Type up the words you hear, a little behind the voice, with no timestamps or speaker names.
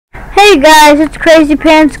Hey guys, it's Crazy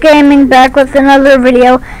Pants Gaming back with another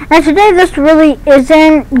video, and today this really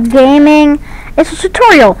isn't gaming, it's a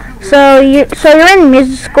tutorial. So you're in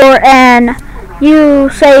MuseScore and you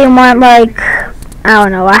say you want, like, I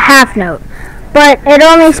don't know, a half note, but it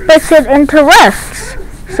only splits it into rests.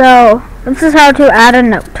 So this is how to add a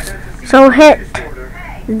note. So hit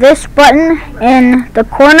this button in the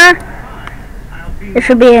corner. It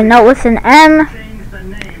should be a note with an M,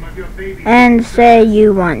 and say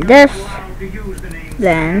you want this,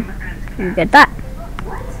 then you get that.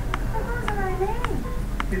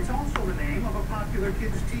 It's also the name of a popular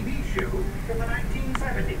kids' TV show from the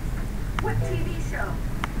 1970s. What TV show?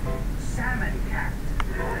 Salmon Cat.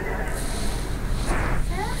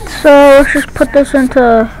 So let's just put this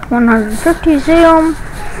into 150 zoom,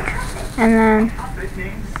 and then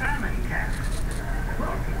Named Salmon Cat.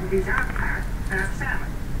 Look, he's half cat, half salmon.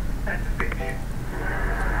 That's a fish.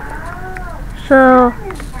 so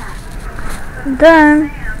then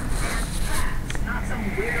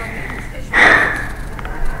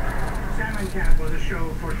Salmon Cat was a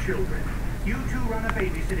show for children. You two run a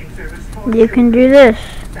babysitting service for you can do this.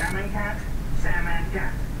 Salmon Cat, Salmon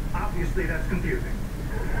Cat. Obviously that's confusing.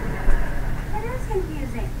 It is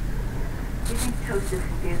confusing. You think toast is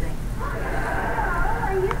confusing?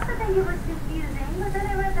 I used to think it was confusing, but then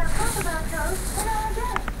I read that book about toast, and I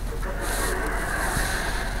get it.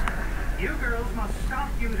 You girls must stop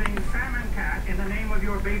using Salmon Cat in the name of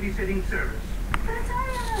your babysitting service. But it's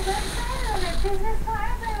already on their website, on their business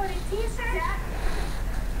cards, I ordered t-shirts. Dad,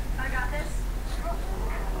 I got this.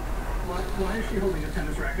 Why is she holding a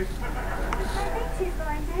tennis racket? I think she's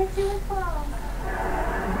going to hit you with balls.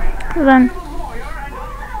 Then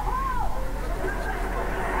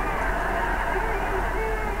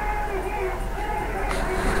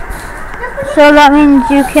so that means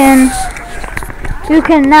you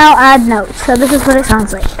can now add notes. So this is what it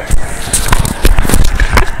sounds like.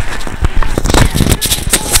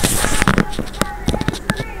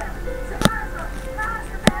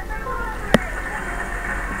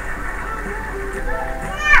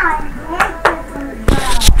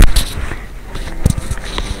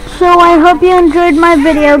 So I hope you enjoyed my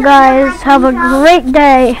video, guys. Have a great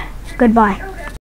day. Goodbye.